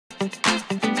In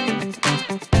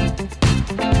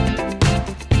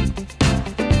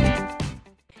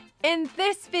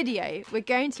this video, we're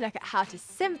going to look at how to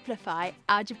simplify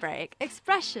algebraic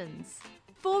expressions.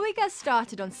 Before we get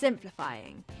started on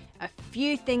simplifying, a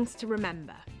few things to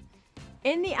remember.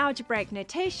 In the algebraic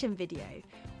notation video,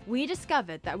 we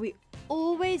discovered that we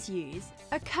always use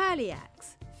a curly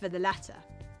x for the letter.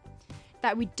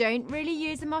 That we don't really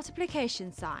use a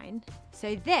multiplication sign,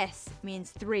 so this means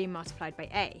 3 multiplied by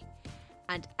a,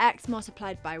 and x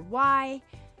multiplied by y,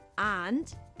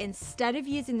 and instead of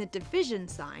using the division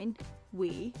sign,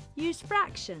 we use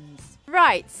fractions.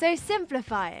 Right, so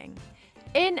simplifying.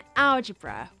 In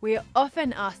algebra, we are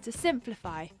often asked to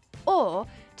simplify or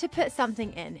to put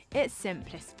something in its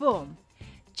simplest form.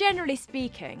 Generally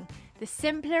speaking, the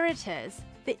simpler it is,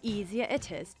 the easier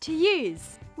it is to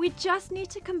use. We just need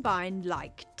to combine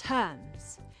like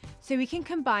terms. So we can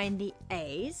combine the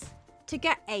a's to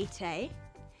get 8a,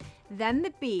 then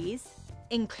the b's,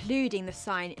 including the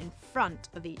sign in front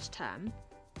of each term,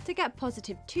 to get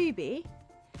positive 2b,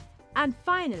 and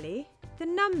finally the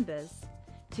numbers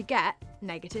to get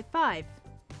negative 5.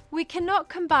 We cannot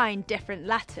combine different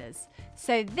letters,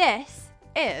 so this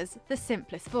is the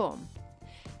simplest form.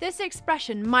 This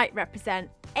expression might represent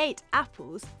 8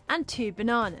 apples and 2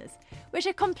 bananas, which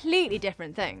are completely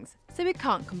different things, so we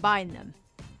can't combine them.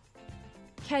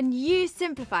 Can you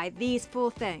simplify these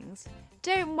 4 things?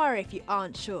 Don't worry if you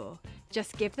aren't sure.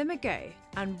 Just give them a go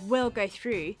and we'll go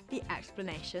through the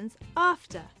explanations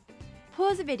after.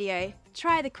 Pause the video,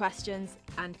 try the questions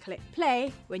and click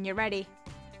play when you're ready.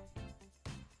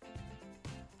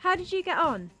 How did you get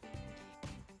on?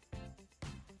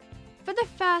 For the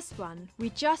first one, we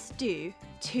just do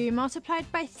 2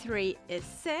 multiplied by 3 is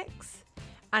 6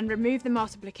 and remove the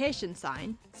multiplication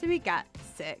sign so we get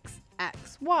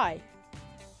 6xy.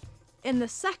 In the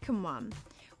second one,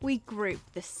 we group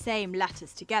the same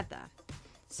letters together.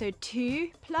 So 2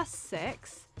 plus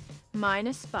 6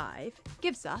 minus 5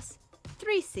 gives us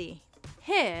 3c.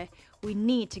 Here, we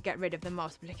need to get rid of the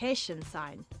multiplication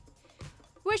sign,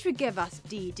 which would give us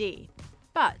dd.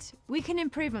 But we can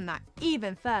improve on that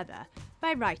even further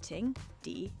by writing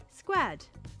d squared.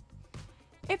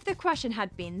 If the question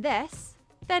had been this,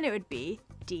 then it would be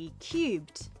d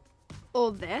cubed.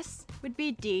 Or this would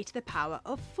be d to the power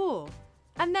of 4.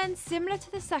 And then, similar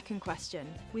to the second question,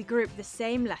 we group the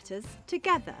same letters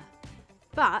together,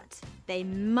 but they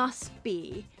must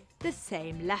be the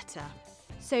same letter.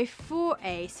 So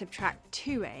 4a subtract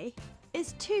 2a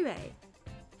is 2a.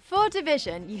 For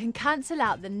division, you can cancel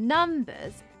out the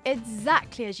numbers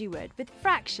exactly as you would with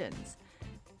fractions.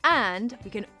 And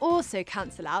we can also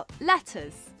cancel out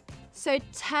letters. So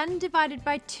 10 divided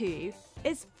by 2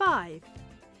 is 5.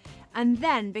 And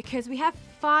then, because we have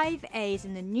 5 a's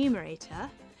in the numerator,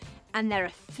 and there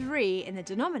are 3 in the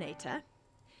denominator,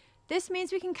 this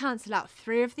means we can cancel out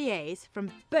 3 of the a's from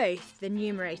both the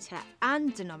numerator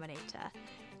and denominator,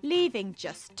 leaving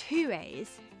just 2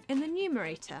 a's in the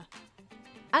numerator.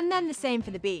 And then the same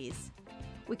for the b's.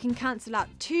 We can cancel out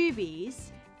 2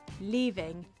 b's,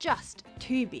 leaving just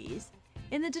 2 b's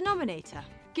in the denominator,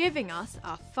 giving us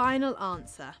our final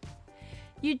answer.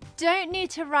 You don't need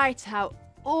to write out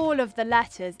all of the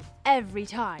letters every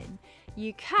time.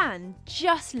 You can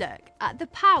just look at the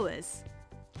powers.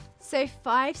 So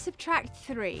 5 subtract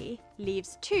 3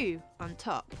 leaves 2 on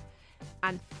top,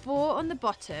 and 4 on the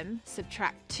bottom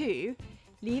subtract 2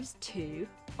 leaves 2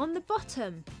 on the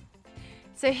bottom.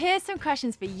 So here's some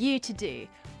questions for you to do.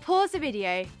 Pause the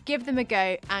video, give them a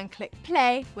go and click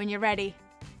play when you're ready.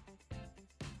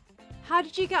 How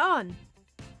did you get on?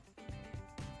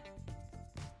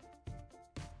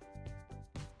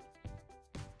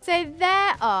 So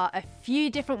there are a few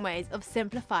different ways of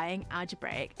simplifying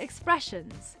algebraic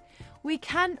expressions. We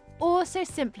can also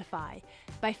simplify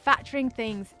by factoring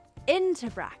things into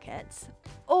brackets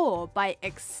or by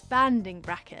expanding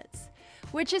brackets,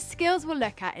 which are skills we'll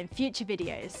look at in future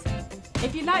videos.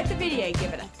 If you liked the video,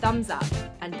 give it a thumbs up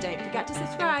and don't forget to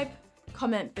subscribe.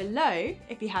 Comment below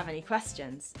if you have any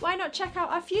questions. Why not check out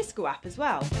our FuseSchool app as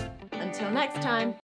well? Until next time.